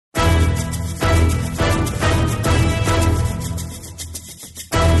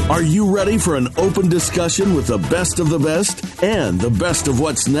Are you ready for an open discussion with the best of the best and the best of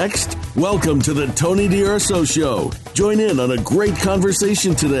what's next? Welcome to the Tony DUrso Show. Join in on a great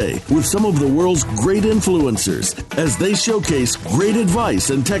conversation today with some of the world's great influencers as they showcase great advice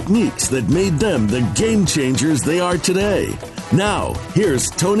and techniques that made them the game changers they are today. Now,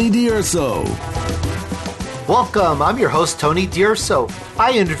 here's Tony DUrso. Welcome. I'm your host, Tony DUrso.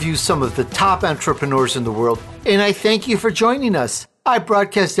 I interview some of the top entrepreneurs in the world, and I thank you for joining us. I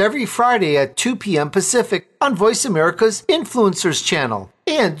broadcast every Friday at 2 p.m. Pacific on Voice America's Influencers channel.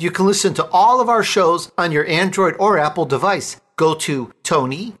 And you can listen to all of our shows on your Android or Apple device. Go to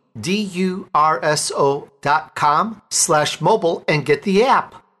TonyDUrso.com/mobile and get the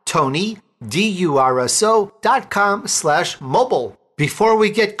app. TonyDUrso.com/mobile. Before we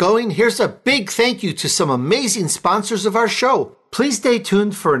get going, here's a big thank you to some amazing sponsors of our show. Please stay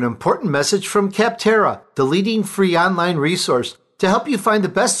tuned for an important message from Capterra, the leading free online resource to help you find the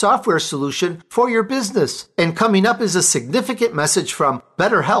best software solution for your business. And coming up is a significant message from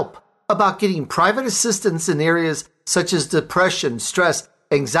BetterHelp about getting private assistance in areas such as depression, stress,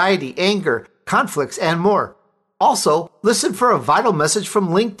 anxiety, anger, conflicts, and more. Also, listen for a vital message from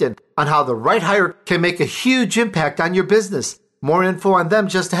LinkedIn on how the right hire can make a huge impact on your business. More info on them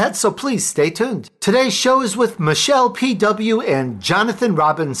just ahead, so please stay tuned. Today's show is with Michele PW and Jonathan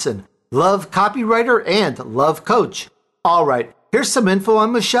Robinson, Love Copywriter and Love Coach. All right. Here's some info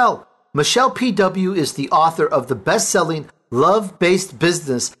on Michele. Michele PW is the author of the best-selling Love-Based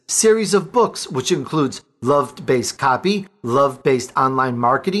Business series of books, which includes Love-Based Copy, Love-Based Online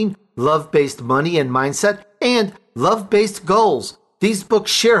Marketing, Love-Based Money and Mindset, and Love-Based Goals. These books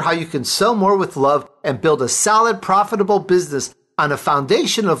share how you can sell more with love and build a solid, profitable business on a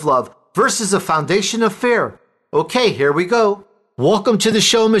foundation of love versus a foundation of fear. Okay, here we go. Welcome to the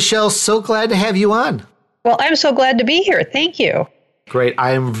show, Michele. So glad to have you on. Well, I'm so glad to be here. Thank you. Great.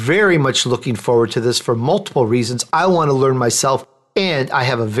 I am very much looking forward to this for multiple reasons. I want to learn myself, and I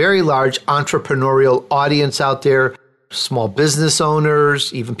have a very large entrepreneurial audience out there, small business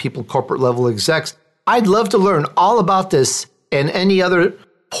owners, even people corporate level execs. I'd love to learn all about this and any other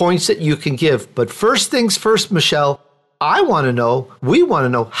points that you can give. But first things first, Michele, we want to know,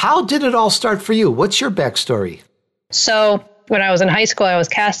 how did it all start for you? What's your backstory? So when I was in high school, I was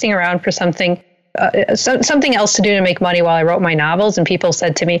casting around for something else to do to make money while I wrote my novels. And people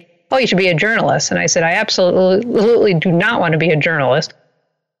said to me, oh, you should be a journalist. And I said, I absolutely do not want to be a journalist.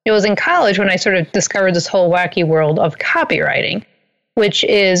 It was in college when I sort of discovered this whole wacky world of copywriting, which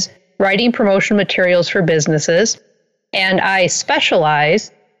is writing promotional materials for businesses. And I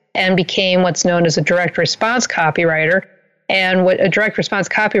specialized and became what's known as a direct response copywriter. And what a direct response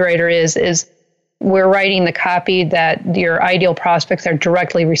copywriter is we're writing the copy that your ideal prospects are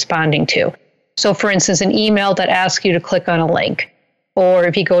directly responding to. So, for instance, an email that asks you to click on a link, or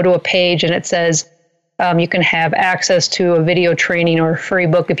if you go to a page and it says you can have access to a video training or a free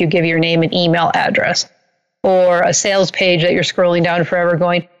book if you give your name and email address, or a sales page that you're scrolling down forever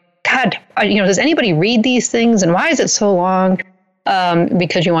going, God, does anybody read these things? And why is it so long?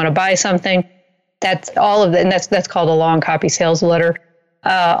 Because you want to buy something. That's all of that. And that's called a long copy sales letter.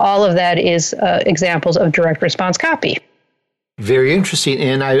 All of that is examples of direct response copy. Very interesting.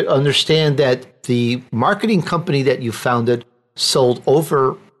 And I understand that the marketing company that you founded sold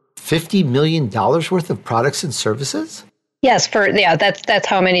over $50 million worth of products and services? Yes, that's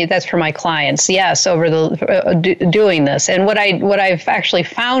how many. That's for my clients. Yes, over the doing this, and what I've actually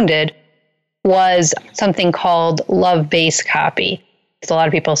founded was something called love-based copy. So a lot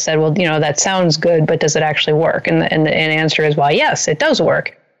of people said, well, that sounds good, but does it actually work? And the answer is, well, yes, it does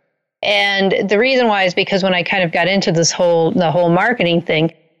work. And the reason why is because when I kind of got into the whole marketing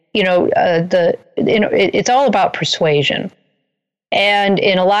thing, it's all about persuasion. And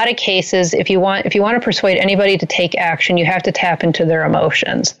in a lot of cases, if you want to persuade anybody to take action, you have to tap into their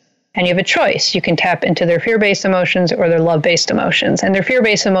emotions. And you have a choice. You can tap into their fear-based emotions or their love-based emotions. And their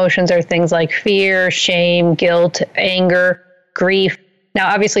fear-based emotions are things like fear, shame, guilt, anger, grief.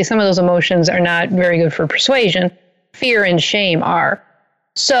 Now, obviously, some of those emotions are not very good for persuasion. Fear and shame are.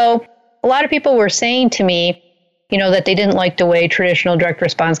 So a lot of people were saying to me, that they didn't like the way traditional direct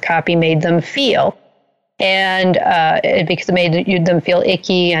response copy made them feel. And because it made them feel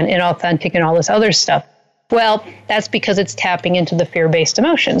icky and inauthentic and all this other stuff. Well, that's because it's tapping into the fear-based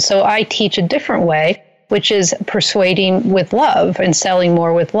emotions. So I teach a different way, which is persuading with love and selling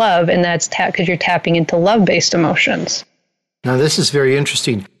more with love. And that's because you're tapping into love-based emotions. Now, this is very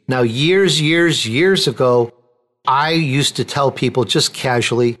interesting. Now, years ago, I used to tell people just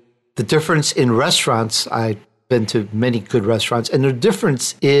casually the difference in restaurants. I've been to many good restaurants, and the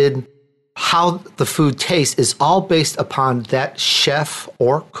difference in how the food tastes is all based upon that chef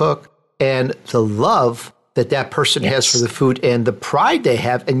or cook and the love that that person has for the food and the pride they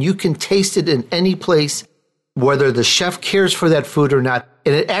have. And you can taste it in any place, whether the chef cares for that food or not.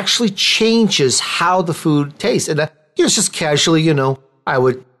 And it actually changes how the food tastes. And it's just casually, I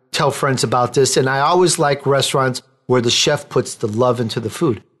would tell friends about this. And I always like restaurants where the chef puts the love into the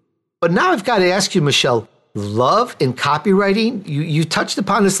food. But now I've got to ask you, Michele, love in copywriting, you touched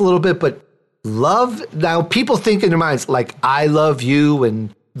upon this a little bit, but love, now people think in their minds like, I love you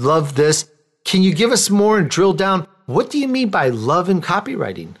and love this. Can you give us more and drill down? What do you mean by love in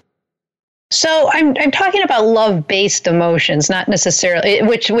copywriting? So I'm talking about love-based emotions, not necessarily,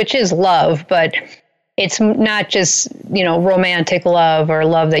 which is love, but it's not just, romantic love or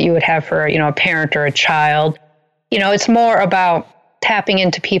love that you would have for, a parent or a child. It's more about tapping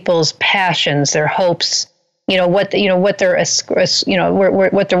into people's passions, their hopes, what they're, where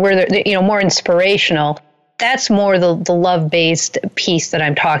they're, more inspirational. That's more the love-based piece that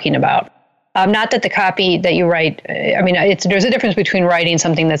I'm talking about. Not that the copy that you write, there's a difference between writing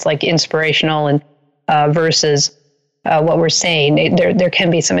something that's like inspirational and versus what we're saying. There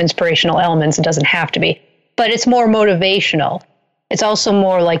can be some inspirational elements. It doesn't have to be, but it's more motivational. It's also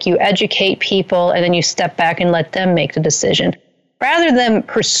more like you educate people and then you step back and let them make the decision rather than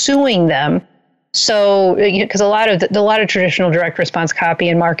pursuing them. So, because a lot of traditional direct response copy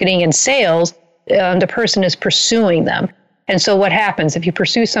and marketing and sales, the person is pursuing them. And so what happens if you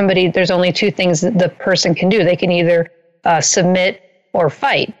pursue somebody, there's only two things that the person can do. They can either submit or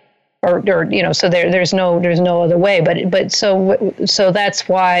fight or so there's no other way. But so that's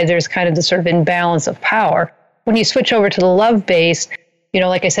why there's kind of the sort of imbalance of power. When you switch over to the love-based,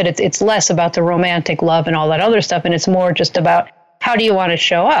 like I said, it's less about the romantic love and all that other stuff. And it's more just about how do you want to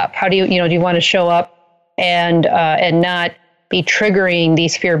show up? How do you do you want to show up and not be triggering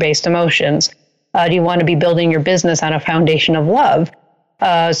these fear-based emotions? Do you want to be building your business on a foundation of love?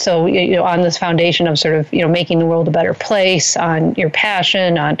 So, on this foundation of sort of, making the world a better place, on your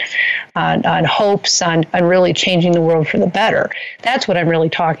passion, on hopes, on really changing the world for the better. That's what I'm really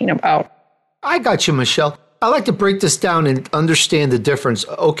talking about. I got you, Michele. I like to break this down and understand the difference.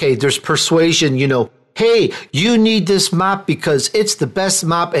 Okay, there's persuasion, hey, you need this mop because it's the best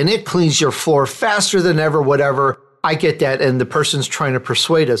mop and it cleans your floor faster than ever, whatever. I get that. And the person's trying to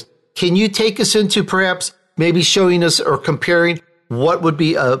persuade us. Can you take us into perhaps maybe showing us or comparing what would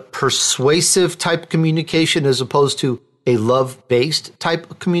be a persuasive type communication as opposed to a love-based type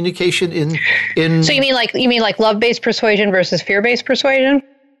of communication in So you mean like love-based persuasion versus fear-based persuasion?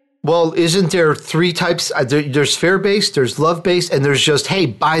 Well, isn't there three types? There's fear-based, there's love-based, and there's just, hey,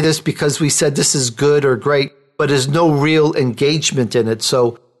 buy this because we said this is good or great, but there's no real engagement in it.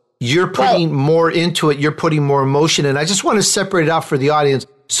 So you're putting more into it. You're putting more emotion in. I just want to separate it out for the audience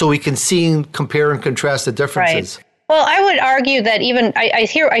so we can see and compare and contrast the differences. Right. Well, I would argue that even I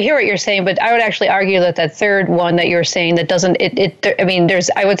hear what you're saying, but I would actually argue that third one that you're saying that doesn't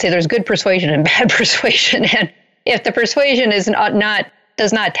I would say there's good persuasion and bad persuasion, and if the persuasion is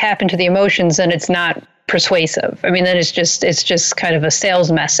does not tap into the emotions, then it's not persuasive. Then it's just kind of a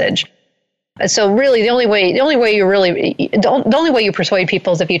sales message. So really, the only way you persuade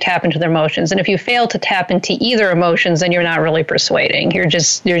people is if you tap into their emotions. And if you fail to tap into either emotions, then you're not really persuading. You're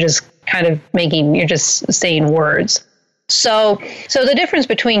just saying words. So the difference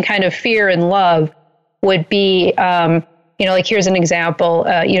between kind of fear and love would be, like here's an example.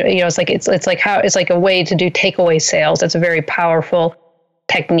 It's like a way to do takeaway sales. That's a very powerful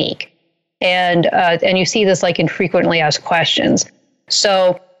technique, and you see this like in frequently asked questions.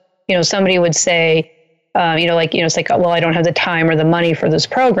 So somebody would say, it's like, well, I don't have the time or the money for this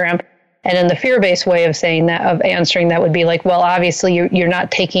program. And then the fear-based way of saying that, of answering that would be like, well, obviously you're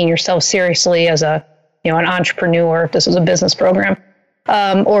not taking yourself seriously as an entrepreneur if this was a business program.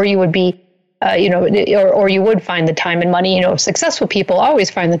 Or you would be, or you would find the time and money. Successful people always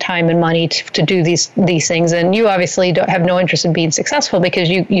find the time and money to do these things. And you obviously don't have no interest in being successful because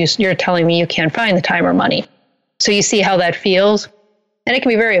you're telling me you can't find the time or money. So you see how that feels? And it can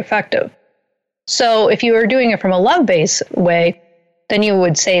be very effective. So if you were doing it from a love-based way, then you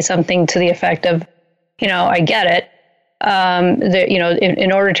would say something to the effect of, I get it.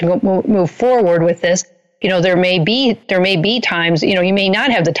 In order to move forward with this, there may be times, you may not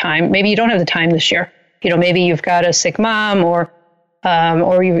have the time. Maybe you don't have the time this year. Maybe you've got a sick mom, or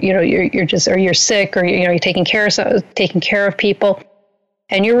you're sick, or you're taking care of people,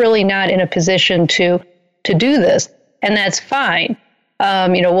 and you're really not in a position to do this, and that's fine.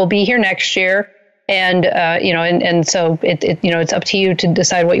 We'll be here next year, and so it's up to you to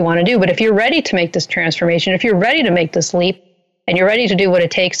decide what you want to do. But if you're ready to make this transformation, if you're ready to make this leap, and you're ready to do what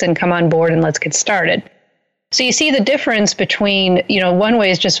it takes, then come on board and let's get started. So you see the difference between, one way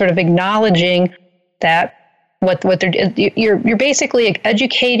is just sort of acknowledging that what you're basically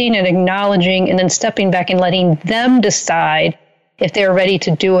educating and acknowledging and then stepping back and letting them decide if they're ready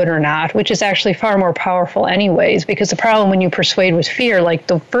to do it or not, which is actually far more powerful anyways, because the problem when you persuade with fear, like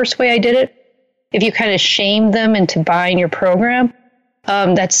the first way I did it, if you kind of shame them into buying your program,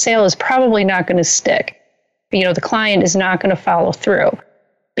 that sale is probably not going to stick. The client is not going to follow through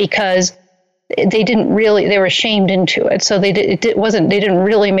because they were shamed into it. So they didn't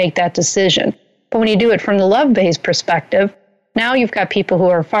really make that decision. But when you do it from the love-based perspective, now you've got people who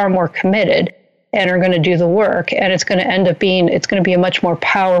are far more committed and are going to do the work. And it's going to be a much more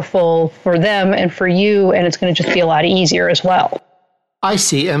powerful for them and for you. And it's going to just be a lot easier as well. I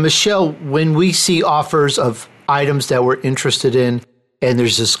see. And Michele, when we see offers of items that we're interested in, and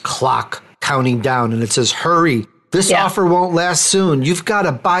there's this clock counting down and it says, hurry, this offer won't last soon. You've got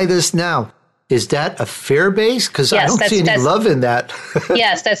to buy this now. Is that a fear base? Because I don't see any love in that.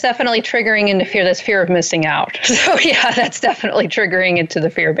 Yes, that's definitely triggering into fear. That's fear of missing out. So yeah, that's definitely triggering into the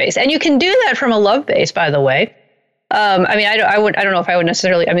fear base. And you can do that from a love base, by the way. I don't know if I would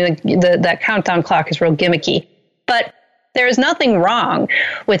necessarily, that countdown clock is real gimmicky, but there is nothing wrong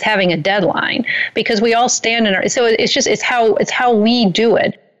with having a deadline because we all stand in so it's how we do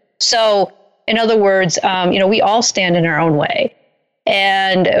it. So in other words, we all stand in our own way.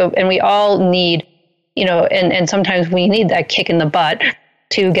 And we all need, and sometimes we need that kick in the butt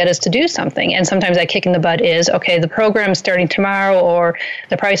to get us to do something. And sometimes that kick in the butt is, okay, the program's starting tomorrow or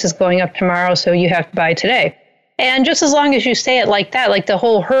the price is going up tomorrow, so you have to buy today. And just as long as you say it like that, like the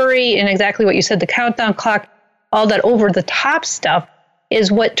whole hurry and exactly what you said, the countdown clock, all that over the top stuff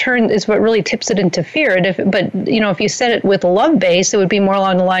is what really tips it into fear. If you said it with a love base, it would be more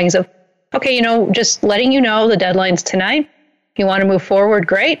along the lines of, okay, just letting the deadline's tonight. You want to move forward,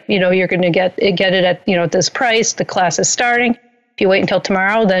 great. You're going to get it at, this price. The class is starting. If you wait until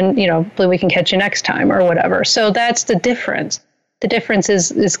tomorrow, then, we can catch you next time or whatever. So that's the difference. The difference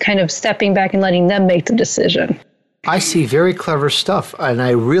is kind of stepping back and letting them make the decision. I see. Very clever stuff. And I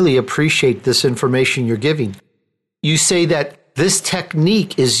really appreciate this information you're giving. You say that this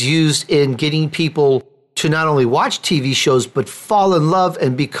technique is used in getting people to not only watch TV shows, but fall in love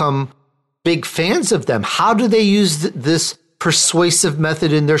and become big fans of them. How do they use this persuasive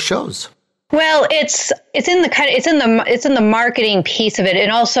method in their shows? Well, it's in the marketing piece of it,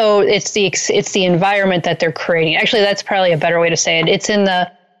 and also it's the environment that they're creating. Actually, that's probably a better way to say it. It's in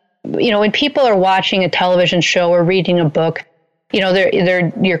the when people are watching a television show or reading a book,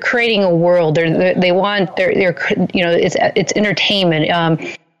 you're creating a world. It's entertainment.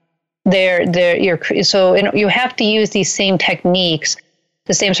 You have to use these same techniques,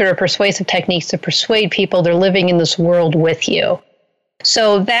 the same sort of persuasive techniques to persuade people they're living in this world with you.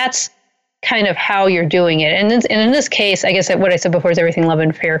 So that's kind of how you're doing it. And in this case, I guess what I said before is everything love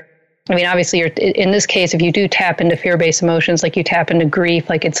and fear. Obviously, in this case, if you do tap into fear-based emotions, like you tap into grief,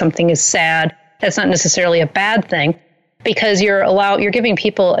 like something is sad, that's not necessarily a bad thing because you're giving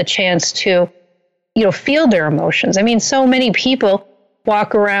people a chance to, feel their emotions. So many people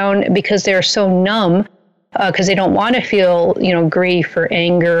walk around because they're so numb because they don't want to feel, grief or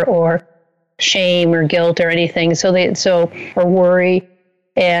anger or shame or guilt or anything. Or worry.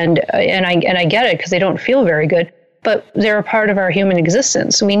 And I get it because they don't feel very good, but they're a part of our human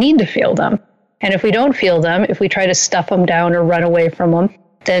existence. We need to feel them. And if we don't feel them, if we try to stuff them down or run away from them,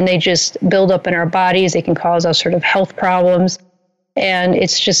 then they just build up in our bodies. They can cause us sort of health problems. And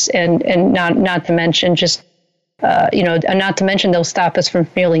it's just, and not to mention not to mention they'll stop us from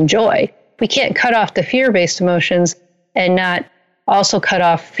feeling joy. We can't cut off the fear-based emotions and not also cut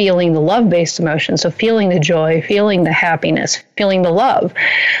off feeling the love-based emotions. So feeling the joy, feeling the happiness, feeling the love.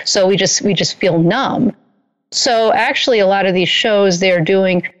 So we just feel numb. So actually a lot of these shows, they're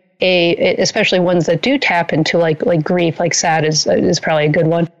doing especially ones that do tap into like grief, like sad is probably a good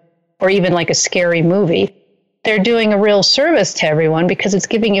one, or even like a scary movie. They're doing a real service to everyone because it's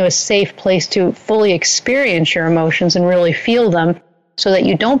giving you a safe place to fully experience your emotions and really feel them so that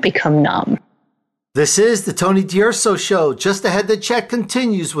you don't become numb. This is the Tony DUrso Show. Just ahead, the chat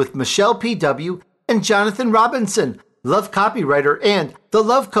continues with Michele PW and Jonathan Robinson, love copywriter and the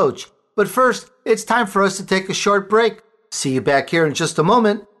love coach. But first, it's time for us to take a short break. See you back here in just a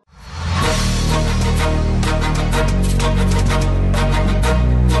moment.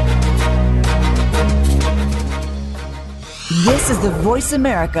 This is the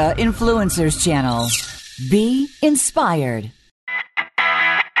VoiceAmerica Influencers Channel. Be inspired.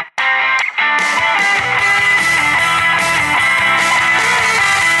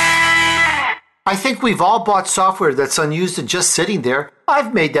 I think we've all bought software that's unused and just sitting there.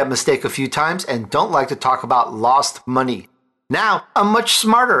 I've made that mistake a few times and don't like to talk about lost money. Now, I'm much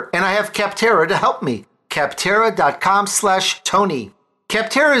smarter and I have Capterra to help me. Capterra.com/Tony.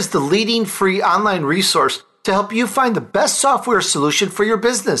 Capterra is the leading free online resource to help you find the best software solution for your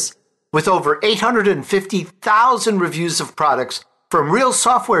business. With over 850,000 reviews of products from real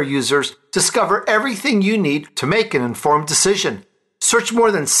software users, discover everything you need to make an informed decision. Search more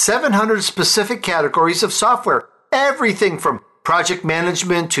than 700 specific categories of software, everything from project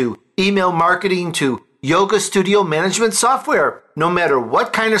management to email marketing to yoga studio management software. No matter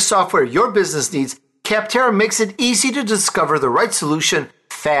what kind of software your business needs, Capterra makes it easy to discover the right solution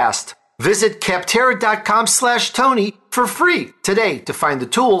fast. Visit Capterra.com/Tony for free today to find the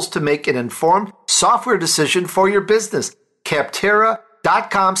tools to make an informed software decision for your business.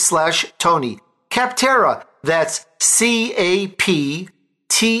 Capterra.com/Tony. Capterra, that's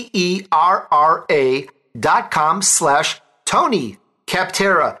CAPTERRA.com/Tony.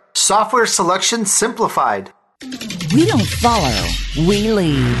 Capterra, software selection simplified. We don't follow, we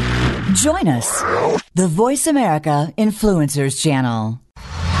lead. Join us, the Voice America Influencers Channel.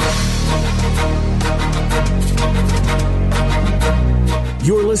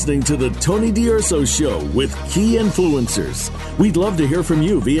 You're listening to the Tony DUrso Show with key influencers. We'd love to hear from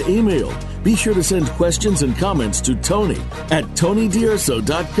you via email. Be sure to send questions and comments to Tony at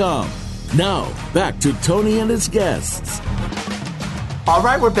TonyDUrso.com. Now, back to Tony and his guests. All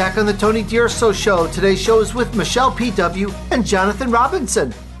right, we're back on the Tony DUrso Show. Today's show is with Michele PW and Jonathan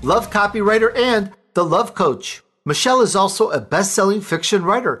Robinson, love copywriter and the love coach. Michele is also a best-selling fiction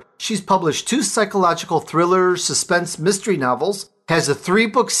writer. She's published 2 psychological thrillers, suspense mystery novels, has a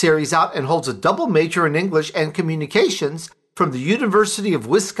 3-book series out, and holds a double major in English and communications from the University of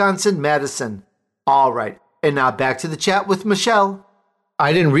Wisconsin-Madison. All right, and now back to the chat with Michele.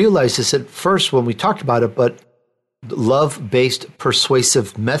 I didn't realize this at first when we talked about it, but love-based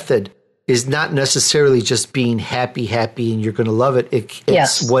persuasive method is not necessarily just being happy, and you're going to love it.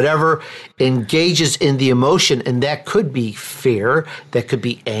 It's whatever engages in the emotion, and that could be fear, that could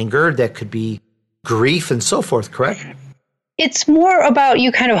be anger, that could be grief, and so forth, correct? It's more about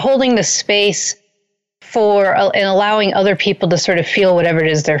you kind of holding the space for and allowing other people to sort of feel whatever it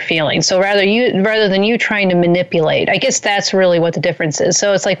is they're feeling. So rather than you trying to manipulate, I guess that's really what the difference is.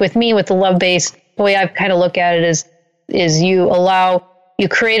 So it's like with me, with the love-based, the way I've kind of look at it is you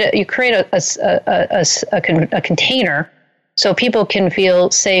create a container so people can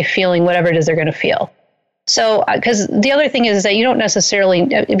feel safe feeling whatever it is they're going to feel. So because the other thing is that you don't necessarily,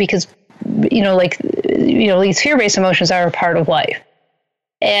 because these fear-based emotions are a part of life.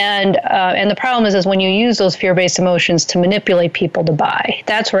 And the problem is when you use those fear-based emotions to manipulate people to buy.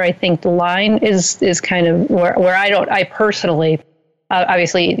 That's where I think the line is kind of where I personally,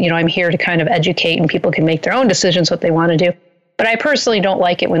 obviously, I'm here to kind of educate and people can make their own decisions what they want to do. But I personally don't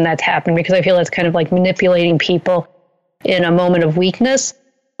like it when that's happened because I feel it's kind of like manipulating people in a moment of weakness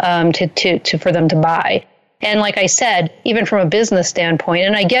for them to buy. And like I said, even from a business standpoint,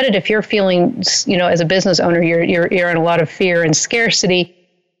 and I get it if you're feeling, as a business owner, you're in a lot of fear and scarcity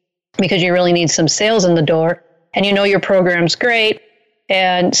because you really need some sales in the door, and your program's great,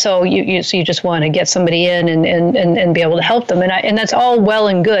 and so you just want to get somebody in and be able to help them, and that's all well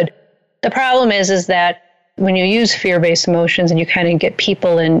and good. The problem is that when you use fear-based emotions and you kind of get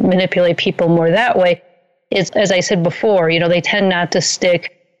people and manipulate people more that way, it's, as I said before, they tend not to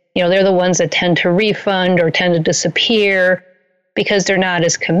stick. They're the ones that tend to refund or tend to disappear because they're not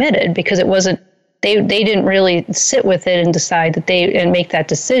as committed, because it wasn't, they didn't really sit with it and decide and make that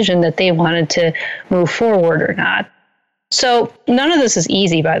decision that they wanted to move forward or not. So none of this is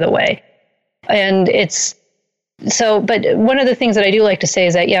easy, by the way. And but one of the things that I do like to say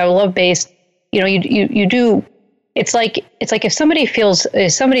is that, love-based, you do, it's like if somebody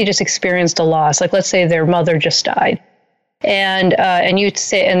just experienced a loss, like let's say their mother just died. And you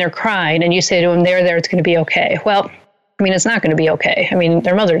say, and they're crying, and you say to them, there, it's going to be okay. Well, it's not going to be okay.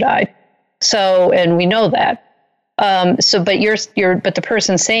 Their mother died. So, and we know that. But the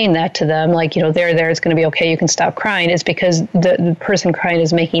person saying that to them, like, there, it's going to be okay. You can stop crying, is because the person crying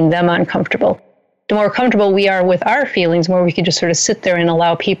is making them uncomfortable. The more comfortable we are with our feelings, the more we can just sort of sit there and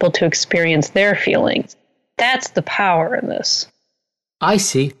allow people to experience their feelings. That's the power in this. I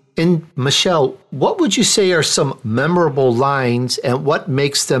see. And Michele, what would you say are some memorable lines and what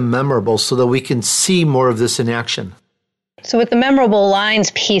makes them memorable so that we can see more of this in action? So with the memorable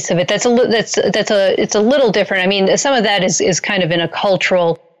lines piece of it, it's a little different. Some of that is kind of in a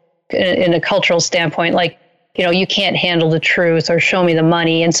cultural standpoint, like, you can't handle the truth or show me the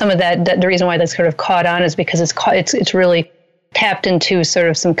money. And some of that the reason why that's sort of caught on is because it's really tapped into sort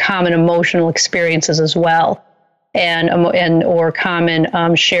of some common emotional experiences as well, and or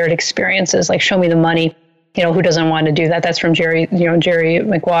common shared experiences, like Show Me the Money. Who doesn't want to do that? That's from Jerry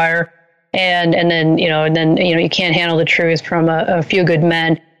Maguire. And then You Can't Handle the Truth from a Few Good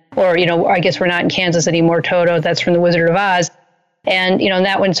Men, or I Guess We're Not in Kansas Anymore, Toto. That's from The Wizard of Oz, and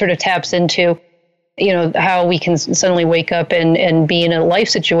that one sort of taps into how we can suddenly wake up and be in a life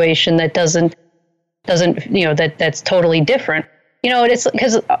situation that doesn't that's totally different. It's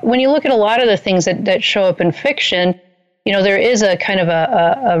because when you look at a lot of the things that show up in fiction, there is a kind of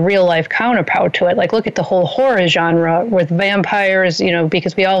a real life counterpart to it. Like, look at the whole horror genre with vampires,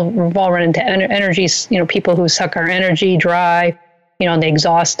 because we've all run into energies, people who suck our energy dry, and they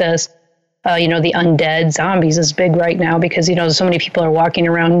exhaust us. The undead, zombies is big right now because, so many people are walking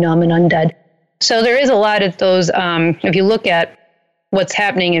around numb and undead. So there is a lot of those, if you look at what's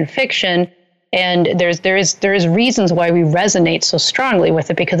happening in fiction, and there is reasons why we resonate so strongly with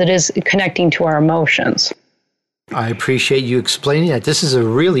it, because it is connecting to our emotions. I appreciate you explaining that. This is a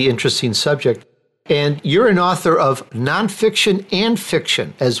really interesting subject. And you're an author of nonfiction and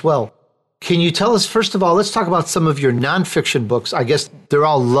fiction as well. Can you tell us, first of all, let's talk about some of your nonfiction books. I guess they're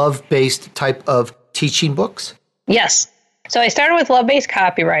all love-based type of teaching books? Yes. So I started with love-based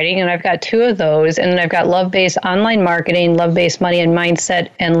copywriting, and I've got 2 of those. And then I've got love-based online marketing, love-based money and mindset,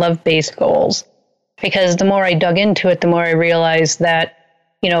 and love-based goals. Because the more I dug into it, the more I realized that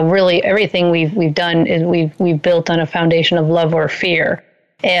really everything we've done is we've built on a foundation of love or fear.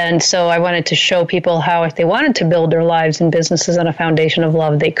 And so I wanted to show people how, if they wanted to build their lives and businesses on a foundation of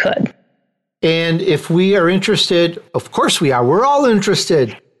love, they could. And if we are interested, of course we are, we're all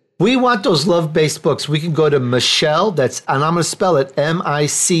interested. We want those love-based books. We can go to Michele, and I'm going to spell it,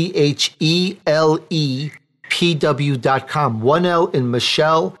 MichelePW.com. 1 L in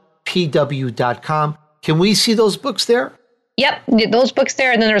MichelePW.com. Can we see those books there? Yep, those books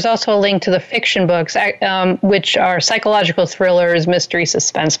there. And then there's also a link to the fiction books, which are psychological thrillers, mystery,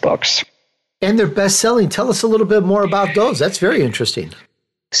 suspense books. And they're best-selling. Tell us a little bit more about those. That's very interesting.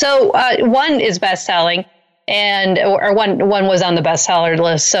 So one is best-selling, or one was on the bestseller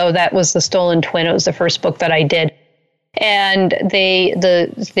list. So that was The Stolen Twin. It was the first book that I did. And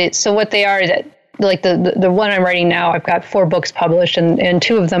so what they are, that like the one I'm writing now, I've got 4 books published, and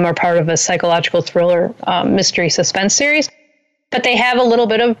 2 of them are part of a psychological thriller mystery suspense series. But they have a little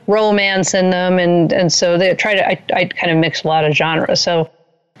bit of romance in them, and so they try to. I kind of mix a lot of genres, so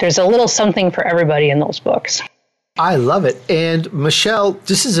there's a little something for everybody in those books. I love it. And Michele,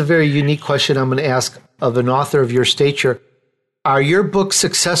 this is a very unique question I'm going to ask of an author of your stature. Are your books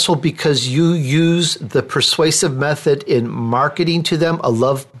successful because you use the persuasive method in marketing to them, a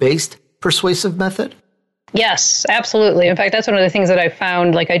love-based persuasive method? Yes, absolutely. In fact, that's one of the things that I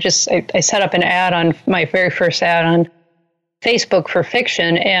found. Like I set up an ad on my very first ad on Facebook for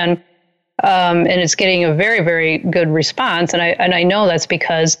fiction, and it's getting a very, very good response. And I know that's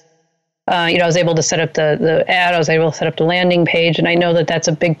because I was able to set up the ad, I was able to set up the landing page, and I know that that's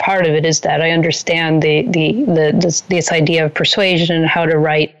a big part of it. Is that I understand this idea of persuasion and how to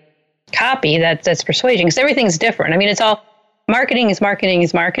write copy that's persuasion, because everything's different. I mean, it's all marketing is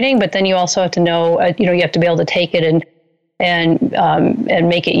marketing, but then you also have to know, you have to be able to take it and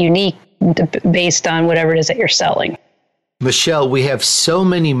make it unique based on whatever it is that you're selling. Michele, we have so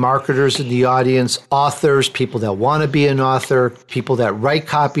many marketers in the audience, authors, people that want to be an author, people that write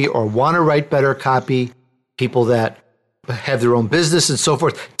copy or want to write better copy, people that have their own business and so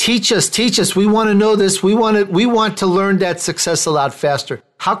forth. Teach us. We want to know this. We want to learn that success a lot faster.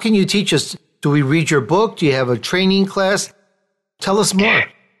 How can you teach us? Do we read your book? Do you have a training class? Tell us more.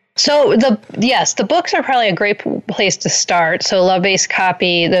 So the books are probably a great place to start. So love-based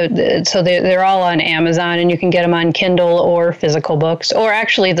copy, so they're all on Amazon, and you can get them on Kindle or physical books, or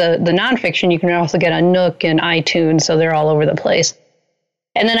actually the nonfiction you can also get on Nook and iTunes. So they're all over the place.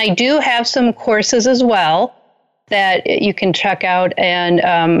 And then I do have some courses as well that you can check out,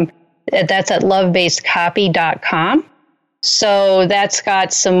 and that's at lovebasedcopy.com. So that's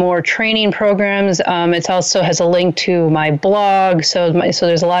got some more training programs. It also has a link to my blog. So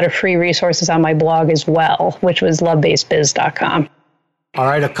there's a lot of free resources on my blog as well, which was lovebasedbiz.com. All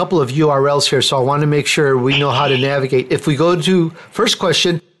right, a couple of URLs here. So I want to make sure we know how to navigate. If we go to, first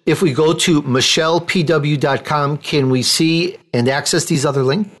question, if we go to michelepw.com, can we see and access these other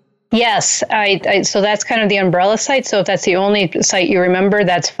links? Yes, so that's kind of the umbrella site. So if that's the only site you remember,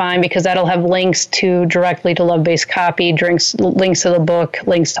 that's fine, because that'll have links directly to Love-Based Copy, links to the book,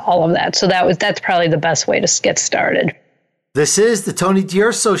 links to all of that. So that's probably the best way to get started. This is the Tony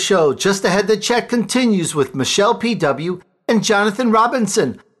DUrso Show. Just ahead, the chat continues with Michele PW and Jonathan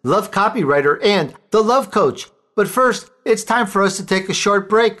Robinson, love copywriter and the love coach. But first, it's time for us to take a short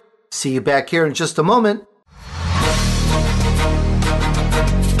break. See you back here in just a moment.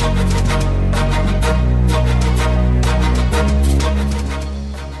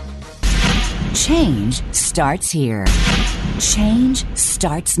 Change starts here. Change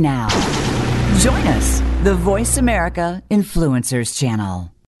starts now. Join us, the Voice America Influencers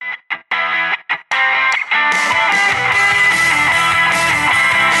Channel.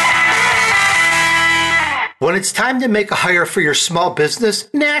 When it's time to make a hire for your small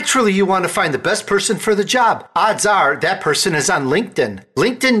business, naturally you want to find the best person for the job. Odds are that person is on LinkedIn.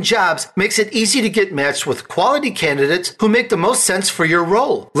 LinkedIn Jobs makes it easy to get matched with quality candidates who make the most sense for your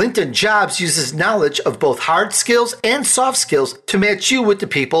role. LinkedIn Jobs uses knowledge of both hard skills and soft skills to match you with the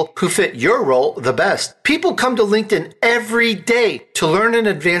people who fit your role the best. People come to LinkedIn every day to learn and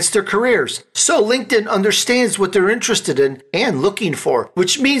advance their careers. So LinkedIn understands what they're interested in and looking for,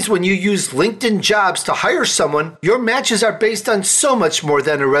 which means when you use LinkedIn Jobs to hire someone, your matches are based on so much more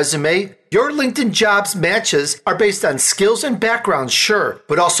than a resume. Your LinkedIn Jobs matches are based on skills and backgrounds, sure,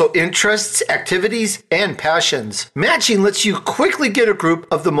 but also interests, activities, and passions. Matching lets you quickly get a group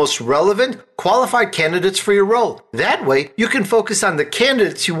of the most relevant, qualified candidates for your role. That way, you can focus on the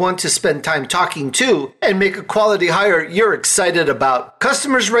candidates you want to spend time talking to and make a quality hire you're excited about.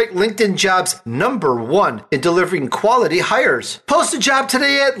 Customers rate LinkedIn Jobs #1 in delivering quality hires. Post a job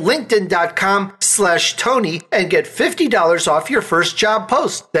today at linkedin.com/Tony and get $50 off your first job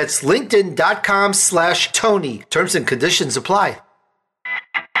post. That's linkedin.com/Tony. Terms and conditions apply.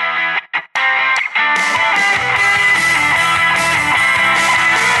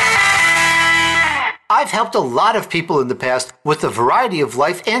 I've helped a lot of people in the past with a variety of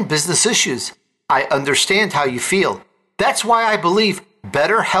life and business issues. I understand how you feel. That's why I believe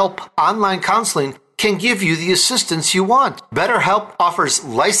BetterHelp Online Counseling can give you the assistance you want. BetterHelp offers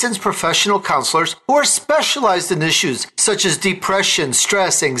licensed professional counselors who are specialized in issues such as depression,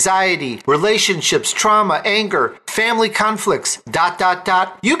 stress, anxiety, relationships, trauma, anger, family conflicts, ...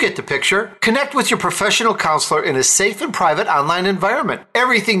 You get the picture. Connect with your professional counselor in a safe and private online environment.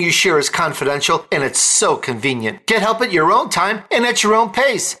 Everything you share is confidential and it's so convenient. Get help at your own time and at your own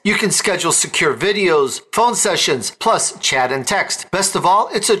pace. You can schedule secure videos, phone sessions, plus chat and text. Best of all,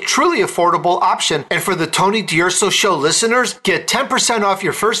 it's a truly affordable option. And for the Tony DUrso Show listeners, get 10% off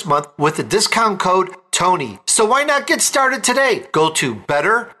your first month with the discount code TONY. So why not get started today? Go to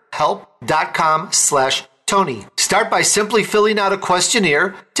betterhelp.com/Tony. Start by simply filling out a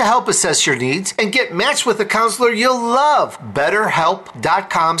questionnaire to help assess your needs and get matched with a counselor you'll love.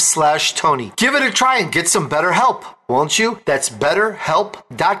 betterhelp.com/Tony. Give it a try and get some better help, won't you? That's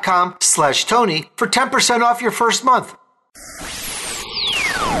betterhelp.com/Tony for 10% off your first month.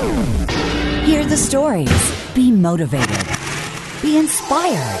 Hear the stories. Be motivated. Be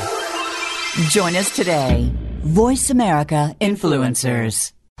inspired. Join us today. Voice America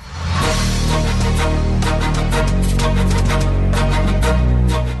Influencers.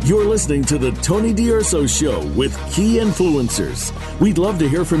 You're listening to the Tony DUrso Show with key influencers. We'd love to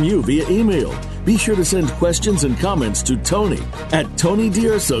hear from you via email. Be sure to send questions and comments to Tony at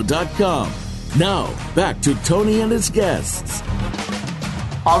TonyDUrso.com. Now, back to Tony and his guests.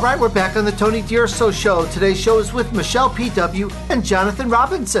 All right, we're back on the Tony DUrso Show. Today's show is with Michele PW and Jonathan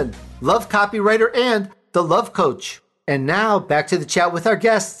Robinson, love copywriter and the love coach. And now back to the chat with our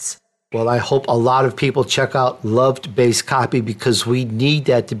guests. Well, I hope a lot of people check out Loved-Based Copy because we need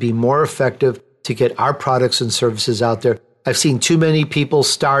that to be more effective to get our products and services out there. I've seen too many people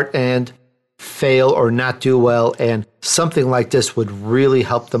start and fail or not do well, and something like this would really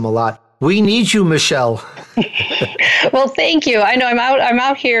help them a lot. We need you, Michele. Well, thank you. I know I'm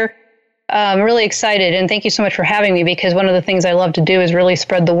out here. I'm really excited, and thank you so much for having me, because one of the things I love to do is really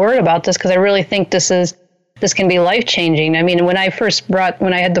spread the word about this, because I really think this can be life-changing. I mean, when I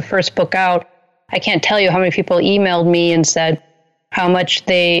had the first book out, I can't tell you how many people emailed me and said how much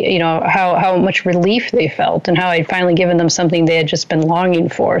how much relief they felt and how I'd finally given them something they had just been longing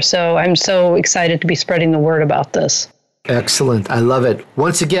for. So I'm so excited to be spreading the word about this. Excellent. I love it.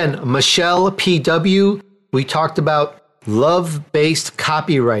 Once again, Michele PW, we talked about love-based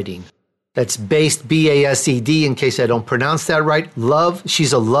copywriting. That's based, BASED, in case I don't pronounce that right. Love.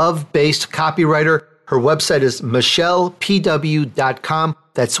 She's a love-based copywriter. Her website is michelepw.com.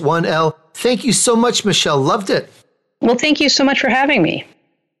 That's 1L. Thank you so much, Michele. Loved it. Well, thank you so much for having me.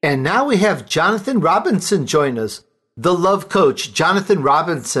 And now we have Jonathan Robinson join us. The love coach, Jonathan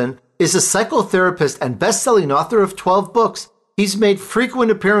Robinson, is a psychotherapist and best-selling author of 12 books. He's made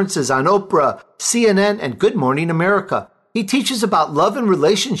frequent appearances on Oprah, CNN, and Good Morning America. He teaches about love and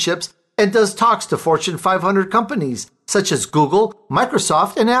relationships and does talks to Fortune 500 companies, such as Google,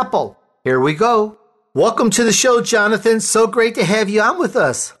 Microsoft, and Apple. Here we go. Welcome to the show, Jonathan. So great to have you on with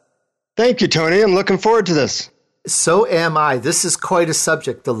us. Thank you, Tony. I'm looking forward to this. So am I. This is quite a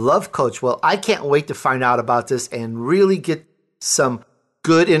subject, the love coach. Well, I can't wait to find out about this and really get some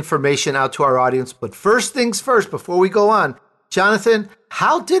good information out to our audience. But first things first, before we go on, Jonathan,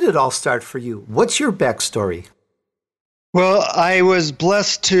 how did it all start for you? What's your backstory? Well, I was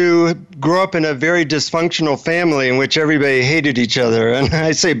blessed to grow up in a very dysfunctional family in which everybody hated each other. And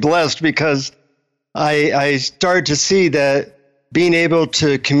I say blessed because I started to see that being able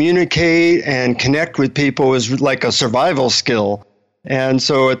to communicate and connect with people was like a survival skill. And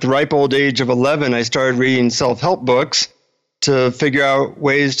so at the ripe old age of 11, I started reading self-help books to figure out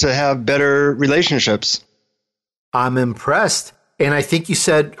ways to have better relationships. I'm impressed. And I think you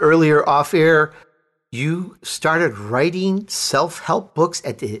said earlier off air, you started writing self-help books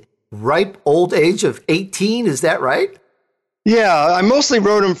at the ripe old age of 18. Is that right? Yeah, I mostly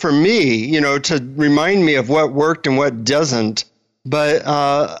wrote them for me, to remind me of what worked and what doesn't. But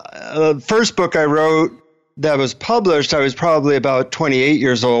the first book I wrote that was published, I was probably about 28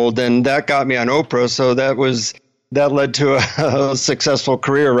 years old, and that got me on Oprah. So that led to a successful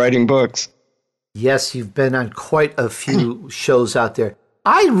career writing books. Yes, you've been on quite a few shows out there.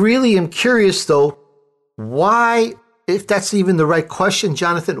 I really am curious, though, why, if that's even the right question,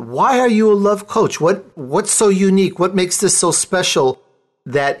 Jonathan, why are you a love coach? What's so unique? What makes this so special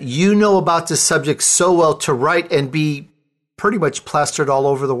that you know about this subject so well to write and be pretty much plastered all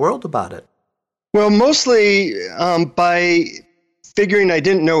over the world about it? Well, mostly by figuring I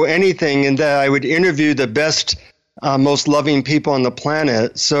didn't know anything and that I would interview the best, most loving people on the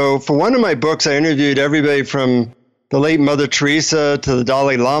planet. So for one of my books, I interviewed everybody from the late Mother Teresa to the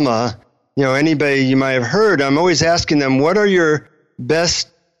Dalai Lama. Anybody you might have heard. I'm always asking them, what are your best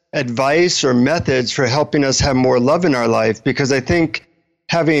advice or methods for helping us have more love in our life? Because I think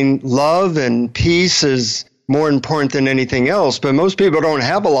having love and peace is more important than anything else, but most people don't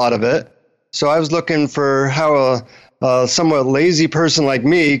have a lot of it. So I was looking for how a somewhat lazy person like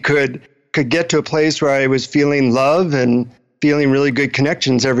me could get to a place where I was feeling love and feeling really good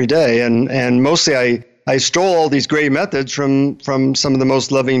connections every day. And mostly I stole all these great methods from some of the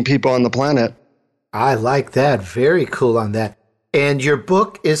most loving people on the planet. I like that. Very cool on that. And your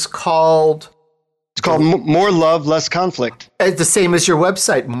book is called? It's called More Love, Less Conflict. It's the same as your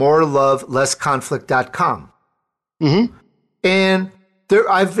website, morelovelessconflict.com. Mm-hmm. And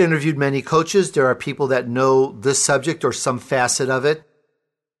I've interviewed many coaches. There are people that know this subject or some facet of it.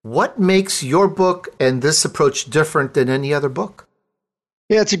 What makes your book and this approach different than any other book?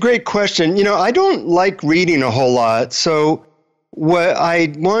 Yeah, it's a great question. I don't like reading a whole lot. So what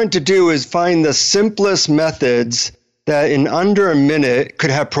I wanted to do is find the simplest methods that in under a minute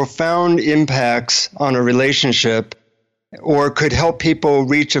could have profound impacts on a relationship or could help people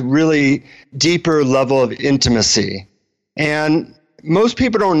reach a really deeper level of intimacy. And most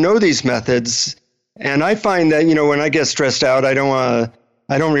people don't know these methods. And I find that, when I get stressed out, I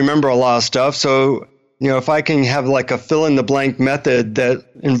don't remember a lot of stuff. So if I can have like a fill-in-the-blank method that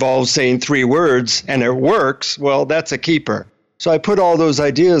involves saying 3 words and it works, well, that's a keeper. So I put all those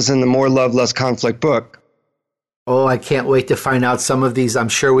ideas in the More Love, Less Conflict book. Oh, I can't wait to find out some of these. I'm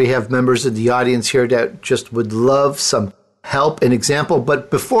sure we have members of the audience here that just would love some help and example.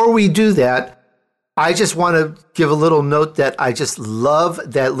 But before we do that, I just want to give a little note that I just love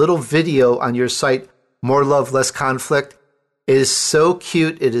that little video on your site, More Love, Less Conflict. It is so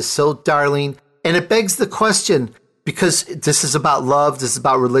cute. It is so darling. And it begs the question, because this is about love, this is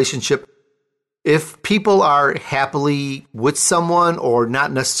about relationship. If people are happily with someone or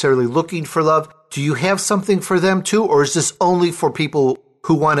not necessarily looking for love, do you have something for them too? Or is this only for people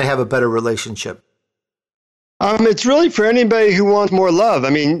who want to have a better relationship? It's really for anybody who wants more love. I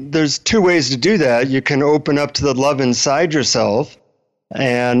mean, there's 2 ways to do that. You can open up to the love inside yourself.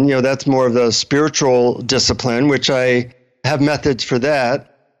 And, that's more of the spiritual discipline, which I have methods for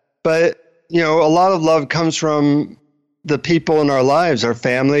that. But a lot of love comes from the people in our lives, our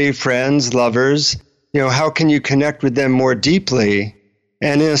family, friends, lovers. How can you connect with them more deeply?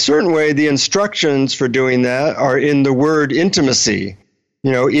 And in a certain way, the instructions for doing that are in the word intimacy,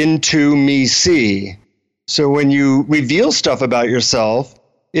 into me see. So when you reveal stuff about yourself,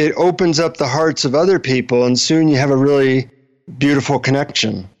 it opens up the hearts of other people, and soon you have a really beautiful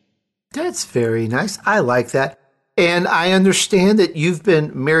connection. That's very nice. I like that. And I understand that you've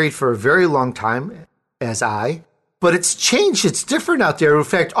been married for a very long time, but it's changed. It's different out there. In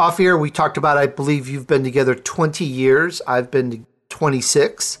fact, off air, we talked about, I believe you've been together 20 years. I've been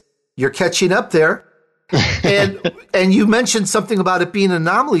 26. You're catching up there. And you mentioned something about it being an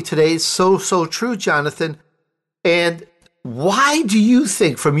anomaly today. It's so true, Jonathan. And why do you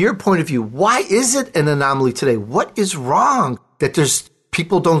think, from your point of view, why is it an anomaly today? What is wrong that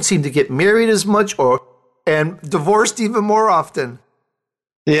people don't seem to get married as much and divorced even more often?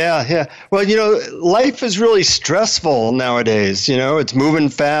 Yeah. Well, life is really stressful nowadays. It's moving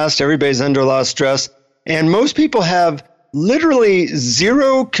fast. Everybody's under a lot of stress. And most people have literally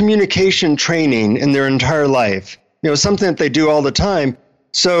zero communication training in their entire life. Something that they do all the time.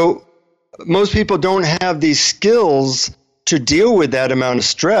 So most people don't have these skills to deal with that amount of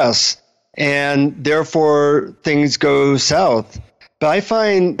stress, and therefore things go south. But I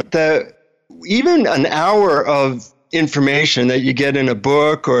find that even an hour of information that you get in a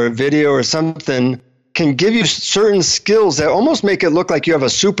book or a video or something can give you certain skills that almost make it look like you have a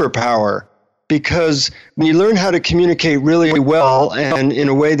superpower. Because when you learn how to communicate really well and in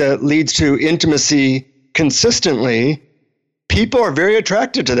a way that leads to intimacy consistently, people are very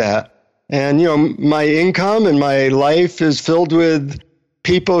attracted to that. And, my income and my life is filled with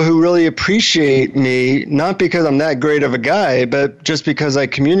people who really appreciate me, not because I'm that great of a guy, but just because I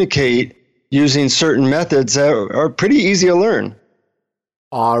communicate using certain methods that are pretty easy to learn.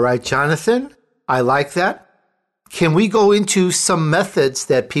 All right, Jonathan, I like that. Can we go into some methods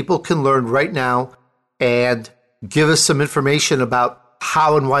that people can learn right now and give us some information about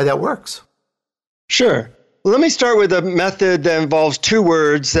how and why that works? Sure. Well, let me start with a method that involves two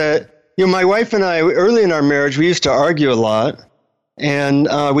words that, my wife and I, early in our marriage, we used to argue a lot. And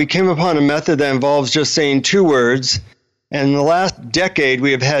we came upon a method that involves just saying two words. And in the last decade,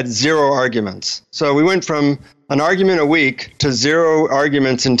 we have had zero arguments. So we went from an argument a week to zero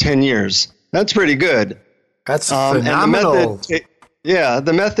arguments in 10 years. That's pretty good. That's phenomenal.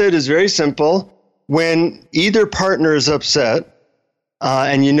 The method is very simple. When either partner is upset,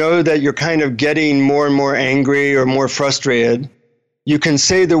 and you know that you're kind of getting more and more angry or more frustrated, you can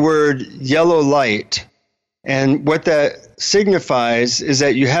say the word yellow light. And what that signifies is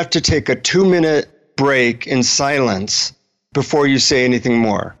that you have to take a 2-minute break in silence before you say anything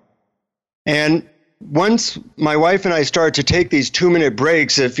more. And once my wife and I started to take these 2-minute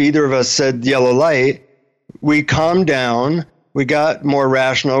breaks, if either of us said yellow light, we calmed down, we got more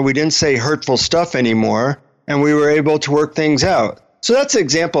rational, we didn't say hurtful stuff anymore, and we were able to work things out. So that's an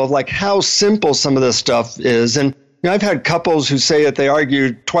example of how simple some of this stuff is. And I've had couples who say that they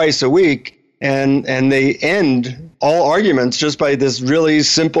argue twice a week, and they end all arguments just by this really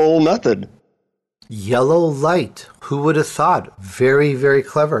simple method. Yellow light. Who would have thought? Very, very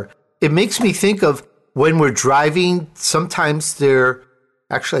clever. It makes me think of when we're driving, sometimes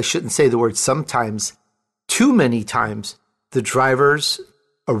actually I shouldn't say the word sometimes, too many times, the drivers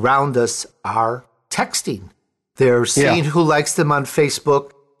around us are texting. They're seeing who likes them on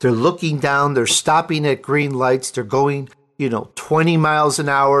Facebook. They're looking down. They're stopping at green lights. They're going, 20 miles an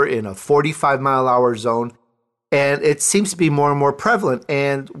hour in a 45-mile-an-hour zone. And it seems to be more and more prevalent.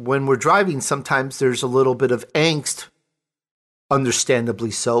 And when we're driving, sometimes there's a little bit of angst,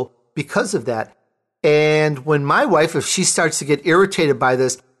 understandably so, because of that. And when my wife, if she starts to get irritated by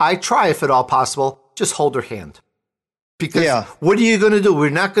this, I try, if at all possible, just hold her hand. Because what are you going to do? We're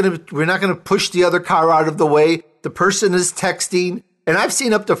not going to push the other car out of the way. The person is texting. And I've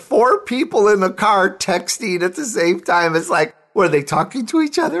seen up to 4 people in the car texting at the same time. It's like, what, are they talking to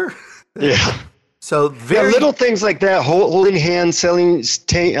each other? Yeah. So little things like that, holding hands,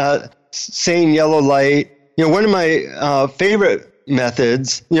 saying yellow light. One of my favorite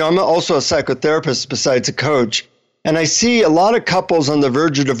methods, I'm also a psychotherapist besides a coach. And I see a lot of couples on the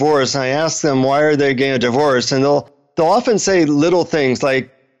verge of divorce. And I ask them, why are they getting a divorce? And they'll often say little things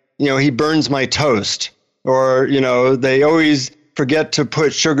like, he burns my toast. Or, they always forget to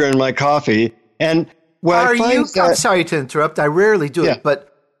put sugar in my coffee. And I'm sorry to interrupt. I rarely do it.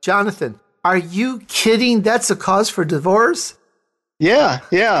 But Jonathan, are you kidding? That's a cause for divorce? Yeah.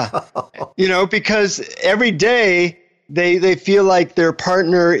 Because every day they feel like their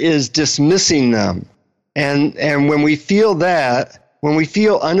partner is dismissing them. And when we feel that, when we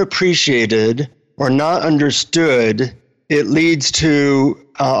feel unappreciated or not understood, it leads to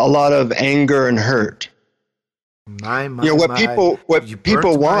a lot of anger and hurt. What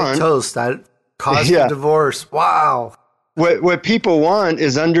people want, toast, that caused a divorce. Wow. What people want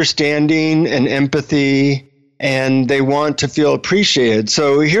is understanding and empathy, and they want to feel appreciated.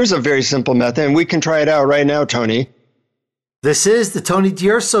 So here's a very simple method, and we can try it out right now, Tony. This is the Tony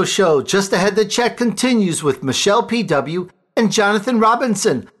DUrso Show. Just ahead, the chat continues with Michele PW and Jonathan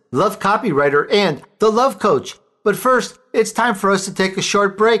Robinson, Love Copywriter and the Love Coach. But first, it's time for us to take a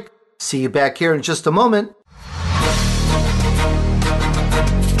short break. See you back here in just a moment.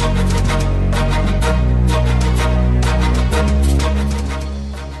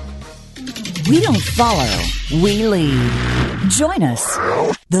 We don't follow, we lead. Join us,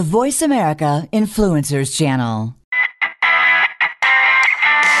 the Voice America Influencers Channel.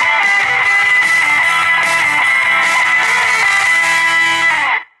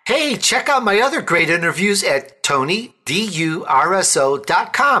 Hey, check out my other great interviews at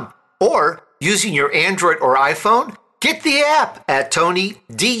TonyDUrso.com, or using your Android or iPhone, get the app at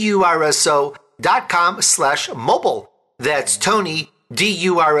TonyDUrso.com/mobile. That's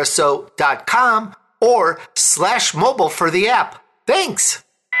TonyDUrso.com or /mobile for the app. Thanks.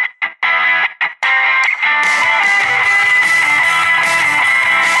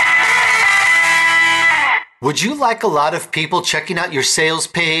 Would you like a lot of people checking out your sales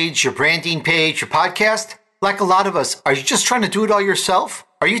page, your branding page, your podcast? Like a lot of us, are you just trying to do it all yourself?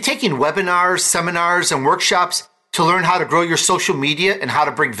 Are you taking webinars, seminars, and workshops to learn how to grow your social media and how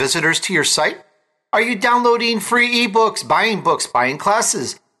to bring visitors to your site? Are you downloading free ebooks, buying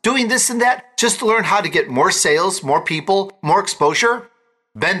classes, doing this and that just to learn how to get more sales, more people, more exposure?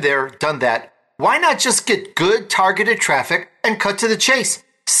 Been there, done that. Why not just get good targeted traffic and cut to the chase?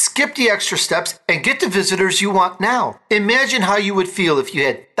 Skip the extra steps and get the visitors you want now. Imagine how you would feel if you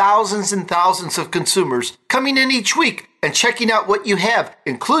had thousands and thousands of consumers coming in each week and checking out what you have,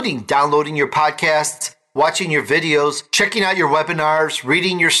 including downloading your podcasts, watching your videos, checking out your webinars,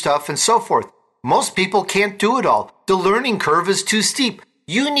 reading your stuff, and so forth. Most people can't do it all. The learning curve is too steep.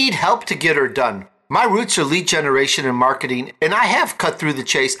 You need help to get her done. My roots are lead generation and marketing, and I have cut through the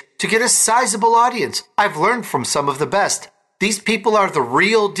chase to get a sizable audience. I've learned from some of the best. These people are the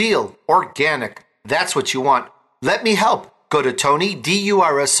real deal, organic. That's what you want. Let me help. Go to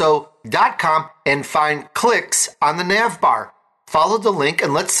TonyDUrso.com and find clicks on the nav bar. Follow the link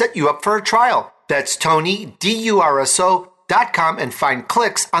and let's set you up for a trial. That's TonyDUrso.com and find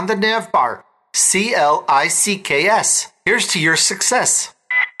clicks on the nav bar. CLICKS. Here's to your success.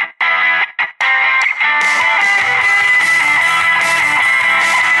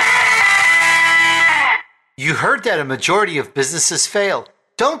 You heard that a majority of businesses fail.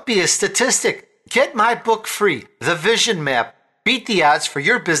 Don't be a statistic. Get my book free, The Vision Map. Beat the odds for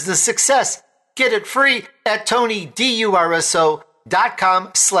your business success. Get it free at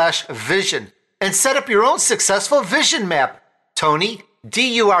TonyDUrso.com/vision and set up your own successful vision map.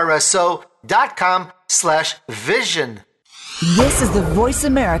 TonyDUrso.com/vision. This is the Voice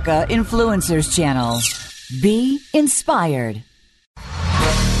America Influencers Channel. Be inspired.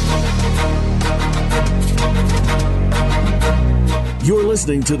 You're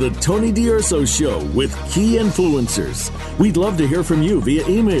listening to the Tony DUrso Show with key influencers. We'd love to hear from you via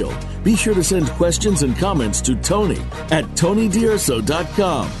email. Be sure to send questions and comments to Tony at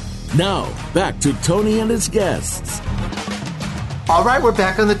TonyDUrso.com. Now, back to Tony and his guests. All right, we're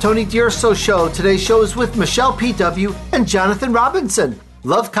back on the Tony DUrso Show. Today's show is with Michele PW and Jonathan Robinson,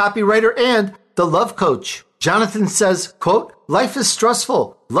 love copywriter and the love coach. Jonathan says, quote, "Life is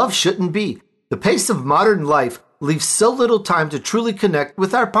stressful. Love shouldn't be. The pace of modern life leaves so little time to truly connect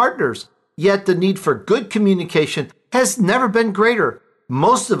with our partners. Yet the need for good communication has never been greater.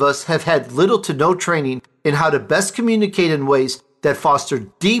 Most of us have had little to no training in how to best communicate in ways that foster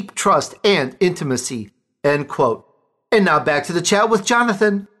deep trust and intimacy." End quote. And now back to the chat with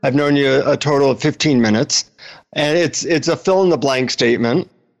Jonathan. I've known you a total of 15 minutes, and it's a fill-in-the-blank statement.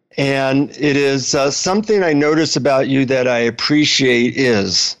 And it is something I notice about you that I appreciate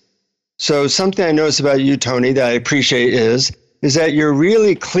is. So something I notice about you, Tony, that I appreciate is that you're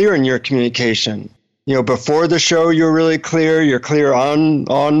really clear in your communication. You know, before the show, you're really clear. You're clear on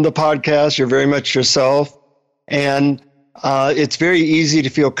the podcast. You're very much yourself. And it's very easy to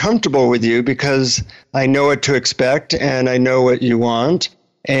feel comfortable with you because I know what to expect and I know what you want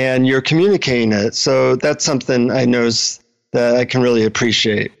and you're communicating it. So that's something I notice that I can really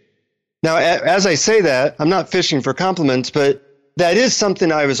appreciate. Now, as I say that, I'm not fishing for compliments, but that is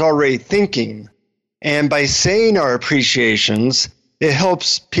something I was already thinking. And by saying our appreciations, it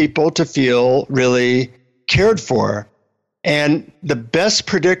helps people to feel really cared for. And the best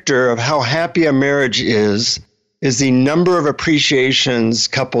predictor of how happy a marriage is the number of appreciations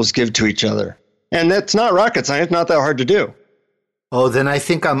couples give to each other. And that's not rocket science, not that hard to do. Oh, then I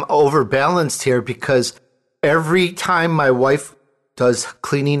think I'm overbalanced here because every time my wife does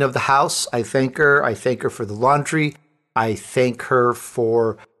cleaning of the house, I thank her. I thank her for the laundry. I thank her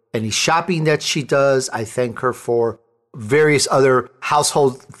for any shopping that she does. I thank her for various other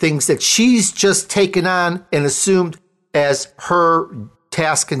household things that she's just taken on and assumed as her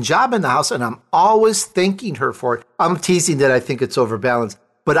task and job in the house. And I'm always thanking her for it. I'm teasing that I think it's overbalanced,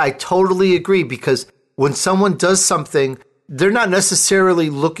 but I totally agree because when someone does something, they're not necessarily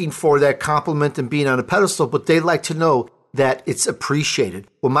looking for that compliment and being on a pedestal, but they like to know that it's appreciated.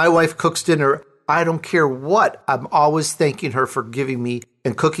 When my wife cooks dinner, I don't care what, I'm always thanking her for giving me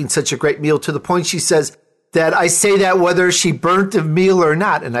and cooking such a great meal, to the point she says that I say that whether she burnt the meal or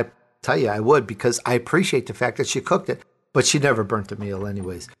not. And I tell you, I would, because I appreciate the fact that she cooked it, but she never burnt the meal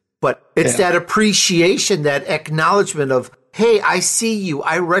anyways. But it's that appreciation, that acknowledgement of, hey, I see you,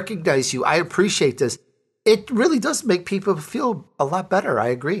 I recognize you, I appreciate this. It really does make people feel a lot better. I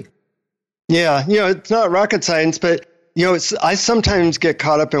agree. Yeah, it's not rocket science, but I sometimes get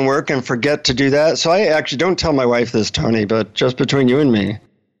caught up in work and forget to do that. So I actually don't tell my wife this, Tony, but just between you and me,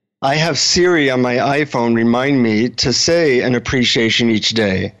 I have Siri on my iPhone remind me to say an appreciation each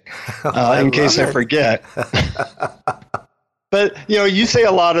day in case I forget. But, you say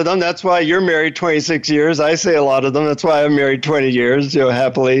a lot of them. That's why you're married 26 years. I say a lot of them. That's why I'm married 20 years,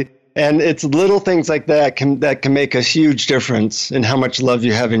 happily. And it's little things like that can make a huge difference in how much love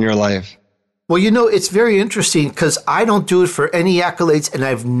you have in your life. Well, it's very interesting because I don't do it for any accolades, and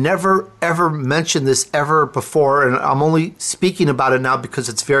I've never, ever mentioned this ever before, and I'm only speaking about it now because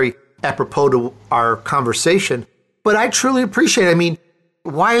it's very apropos to our conversation. But I truly appreciate it. I mean,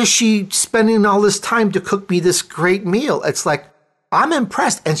 why is she spending all this time to cook me this great meal? It's like, I'm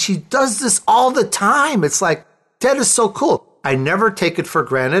impressed, and she does this all the time. It's like, that is so cool. I never take it for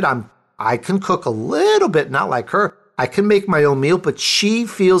granted. I can cook a little bit, not like her. I can make my own meal, but she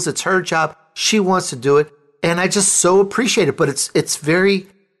feels it's her job. She wants to do it, and I just so appreciate it. But it's very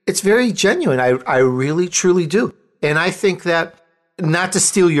genuine. I really, truly do. And I think that, not to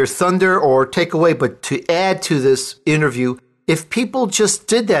steal your thunder or take away, but to add to this interview, if people just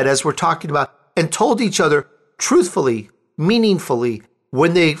did that, as we're talking about, and told each other truthfully, meaningfully,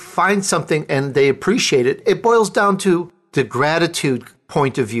 when they find something and they appreciate it, it boils down to the gratitude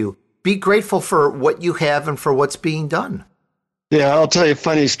point of view. Be grateful for what you have and for what's being done. Yeah, I'll tell you a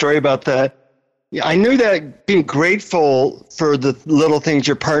funny story about that. Yeah, I knew that being grateful for the little things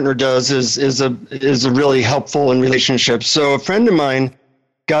your partner does is a really helpful in relationships. So a friend of mine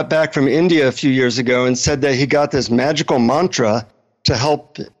got back from India a few years ago and said that he got this magical mantra to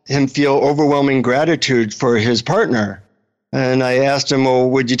help him feel overwhelming gratitude for his partner. And I asked him, well,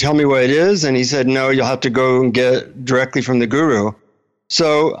 would you tell me what it is? And he said, no, you'll have to go and get directly from the guru.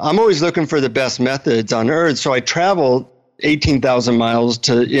 So I'm always looking for the best methods on earth. So I traveled 18,000 miles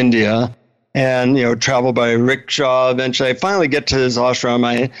to India and, travel by rickshaw. Eventually, I finally get to his ashram.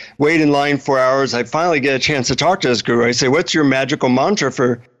 I wait in line 4 hours. I finally get a chance to talk to this guru. I say, what's your magical mantra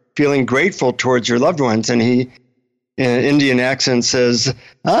for feeling grateful towards your loved ones? And he, in an Indian accent, says,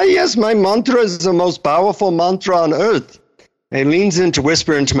 yes, my mantra is the most powerful mantra on earth. And he leans in to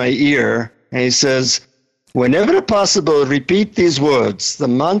whisper into my ear, and he says, whenever possible, repeat these words. The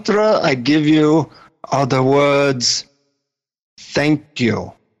mantra I give you are the words, thank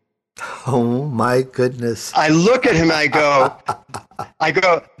you. Oh, my goodness. I look at him, I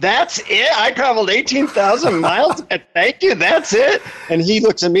go, that's it? I traveled 18,000 miles and thank you, that's it? And he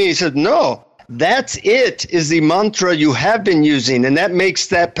looks at me, he said, no, that's it is the mantra you have been using, and that makes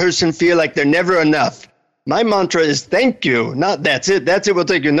that person feel like they're never enough. My mantra is thank you, not that's it. That's it will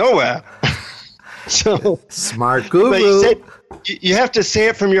take you nowhere. So smart guru. But he said, you have to say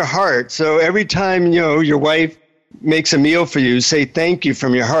it from your heart. So every time, your wife makes a meal for you, say thank you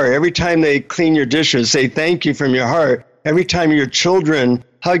from your heart. Every time they clean your dishes, say thank you from your heart. Every time your children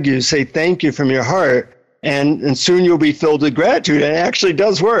hug you, say thank you from your heart. And soon you'll be filled with gratitude. And it actually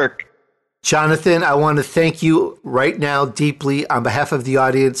does work. Jonathan, I want to thank you right now deeply on behalf of the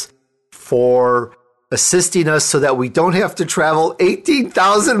audience for assisting us so that we don't have to travel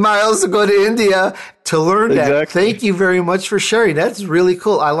 18,000 miles to go to India to learn that. Thank you very much for sharing. That's really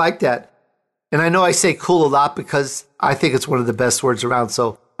cool. I like that. And I know I say cool a lot because I think it's one of the best words around.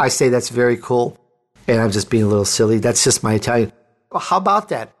 So I say that's very cool. And I'm just being a little silly. That's just my Italian. Well, how about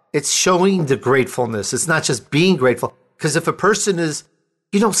that? It's showing the gratefulness. It's not just being grateful. Because if a person is,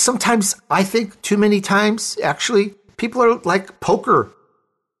 sometimes I think too many times, actually, people are like poker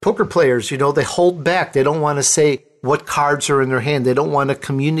players. They hold back. They don't want to say what cards are in their hand. They don't want to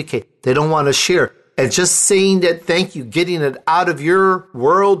communicate. They don't want to share. And just saying that thank you, getting it out of your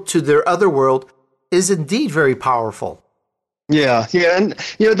world to their other world is indeed very powerful. Yeah. And,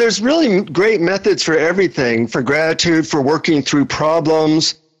 there's really great methods for everything, for gratitude, for working through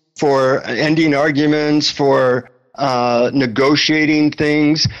problems, for ending arguments, for negotiating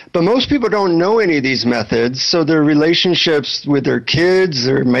things. But most people don't know any of these methods. So their relationships with their kids,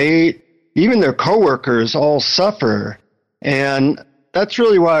 their mate, even their coworkers all suffer. And that's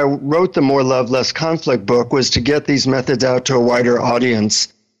really why I wrote the More Love, Less Conflict book, was to get these methods out to a wider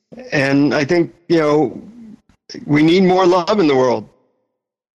audience. And I think, we need more love in the world.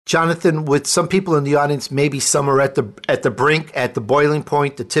 Jonathan, with some people in the audience, maybe some are at the brink, at the boiling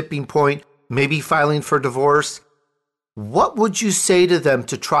point, the tipping point, maybe filing for divorce. What would you say to them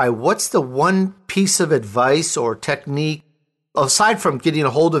to try? What's the one piece of advice or technique, aside from getting a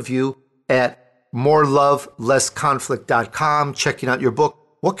hold of you at morelovelessconflict.com, checking out your book?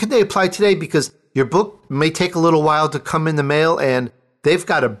 What can they apply today? Because your book may take a little while to come in the mail, and they've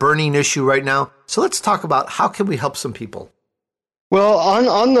got a burning issue right now. So let's talk about how can we help some people? Well,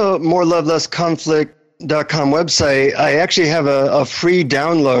 on the morelovelessconflict.com website, I actually have a free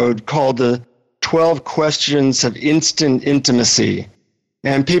download called the 12 Questions of Instant Intimacy.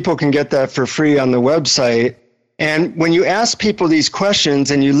 And people can get that for free on the website. And when you ask people these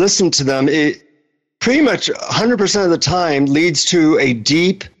questions and you listen to them, it pretty much 100% of the time leads to a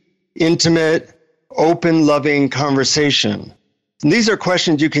deep, intimate, open, loving conversation. And these are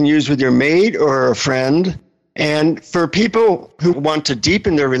questions you can use with your mate or a friend. And for people who want to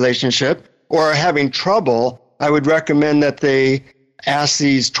deepen their relationship or are having trouble, I would recommend that they ask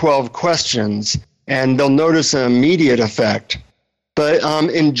these 12 questions, and they'll notice an immediate effect. But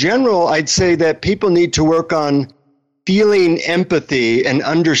in general, I'd say that people need to work on feeling empathy and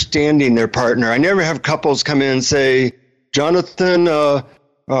understanding their partner. I never have couples come in and say, Jonathan,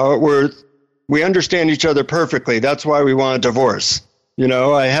 we understand each other perfectly. That's why we want a divorce. You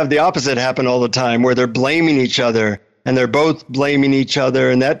know, I have the opposite happen all the time where they're blaming each other and they're both blaming each other,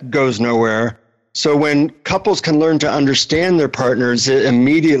 and that goes nowhere. So when couples can learn to understand their partners, it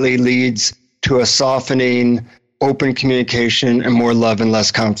immediately leads to a softening, open communication, and more love and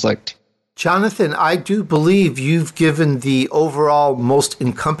less conflict. Jonathan, I do believe you've given the overall most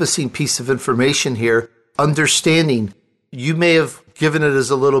encompassing piece of information here, understanding. You may have given it as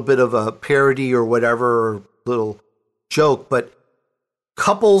a little bit of a parody or whatever, or little joke, but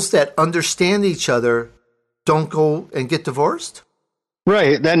couples that understand each other don't go and get divorced?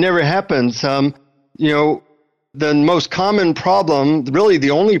 Right. That never happens. The most common problem, really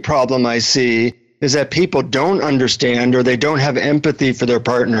the only problem I see, is that people don't understand or they don't have empathy for their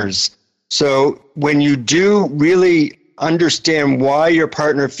partners. So when you do really understand why your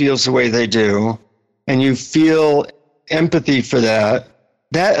partner feels the way they do, and you feel empathy for that,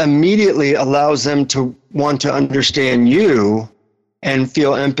 that immediately allows them to want to understand you and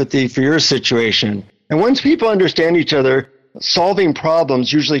feel empathy for your situation. And once people understand each other, solving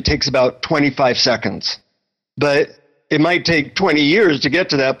problems usually takes about 25 seconds. But it might take 20 years to get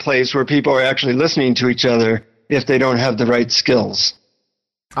to that place where people are actually listening to each other if they don't have the right skills.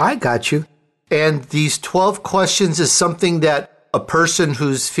 I got you. And these 12 questions is something that a person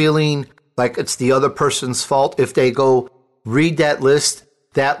who's feeling like it's the other person's fault, if they go read that list,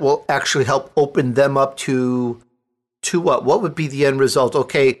 that will actually help open them up to what? What would be the end result?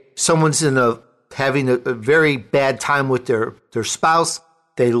 Okay, someone's having a very bad time with their spouse.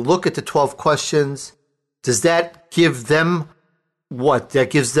 They look at the 12 questions. Does that give them what? That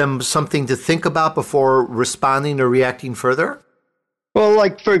gives them something to think about before responding or reacting further? Well,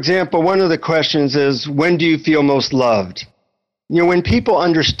 like, for example, one of the questions is, when do you feel most loved? When people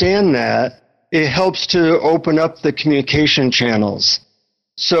understand that, it helps to open up the communication channels.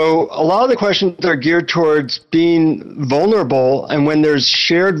 So a lot of the questions are geared towards being vulnerable, and when there's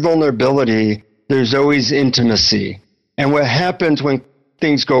shared vulnerability, there's always intimacy. And what happens when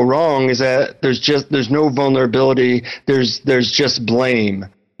things go wrong is that there's no vulnerability, there's just blame.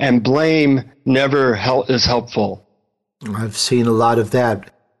 And blame never is helpful. I've seen a lot of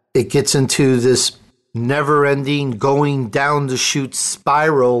that. It gets into this never-ending, going down the chute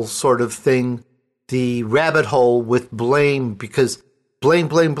spiral sort of thing, the rabbit hole with blame, because blame.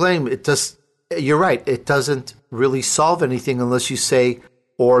 You're right. It doesn't really solve anything unless you say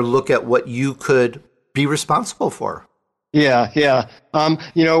or look at what you could be responsible for. Yeah.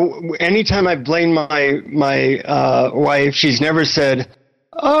 Anytime I blame my wife, she's never said,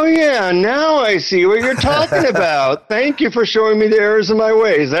 "Oh yeah, now I see what you're talking about. Thank you for showing me the errors of my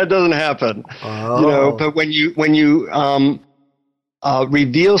ways." That doesn't happen. Oh. But when you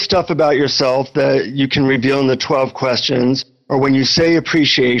reveal stuff about yourself that you can reveal in the 12 questions, or when you say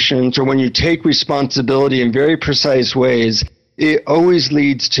appreciations, or when you take responsibility in very precise ways, it always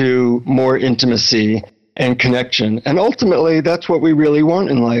leads to more intimacy and connection. And ultimately, that's what we really want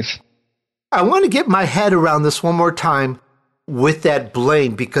in life. I want to get my head around this one more time with that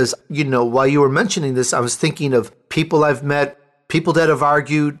blame, because, while you were mentioning this, I was thinking of people I've met, people that have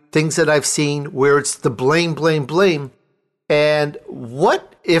argued, things that I've seen where it's the blame. And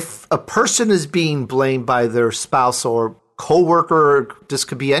what if a person is being blamed by their spouse or coworker, or this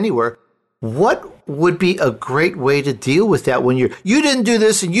could be anywhere? What would be a great way to deal with that when you didn't do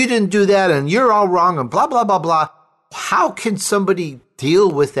this and you didn't do that and you're all wrong and blah, blah, blah, blah? How can somebody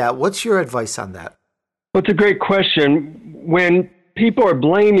deal with that? What's your advice on that? Well, it's a great question. When people are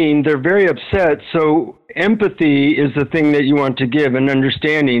blaming, they're very upset. So empathy is the thing that you want to give, and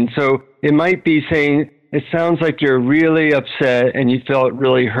understanding. So it might be saying, it sounds like you're really upset and you felt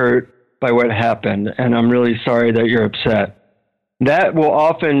really hurt by what happened, and I'm really sorry that you're upset. That will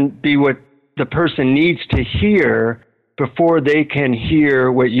often be what the person needs to hear before they can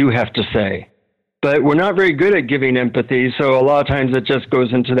hear what you have to say. But we're not very good at giving empathy, so a lot of times it just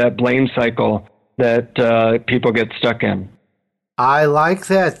goes into that blame cycle that people get stuck in. I like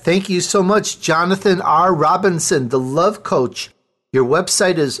that. Thank you so much, Jonathan R. Robinson, the Love Coach. Your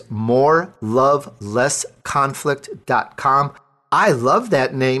website is morelovelessconflict.com. I love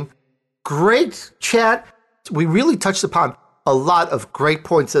that name. Great chat. We really touched upon a lot of great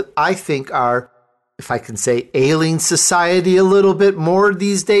points that I think are, if I can say, ailing society a little bit more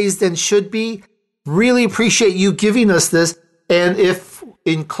these days than should be. Really appreciate you giving us this. And if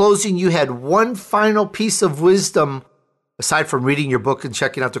in closing you had one final piece of wisdom, aside from reading your book and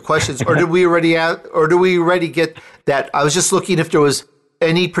checking out the questions, or do we already get that? I was just looking if there was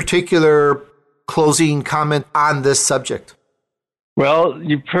any particular closing comment on this subject. Well,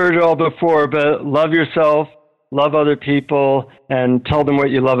 you've heard it all before, but love yourself, love other people, and tell them what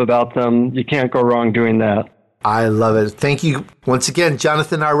you love about them. You can't go wrong doing that. I love it. Thank you once again,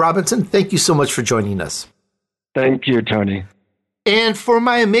 Jonathan R. Robinson. Thank you so much for joining us. Thank you, Tony. And for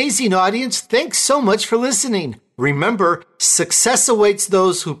my amazing audience, thanks so much for listening. Remember, success awaits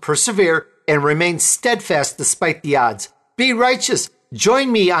those who persevere and remain steadfast despite the odds. Be righteous.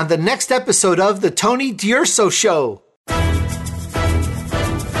 Join me on the next episode of The Tony DUrso Show.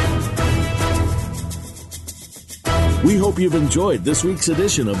 We hope you've enjoyed this week's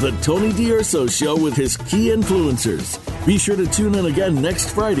edition of The Tony DUrso Show with his key influencers. Be sure to tune in again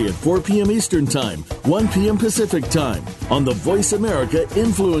next Friday at 4 p.m. Eastern Time, 1 p.m. Pacific Time on the Voice America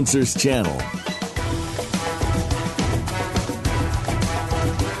Influencers channel.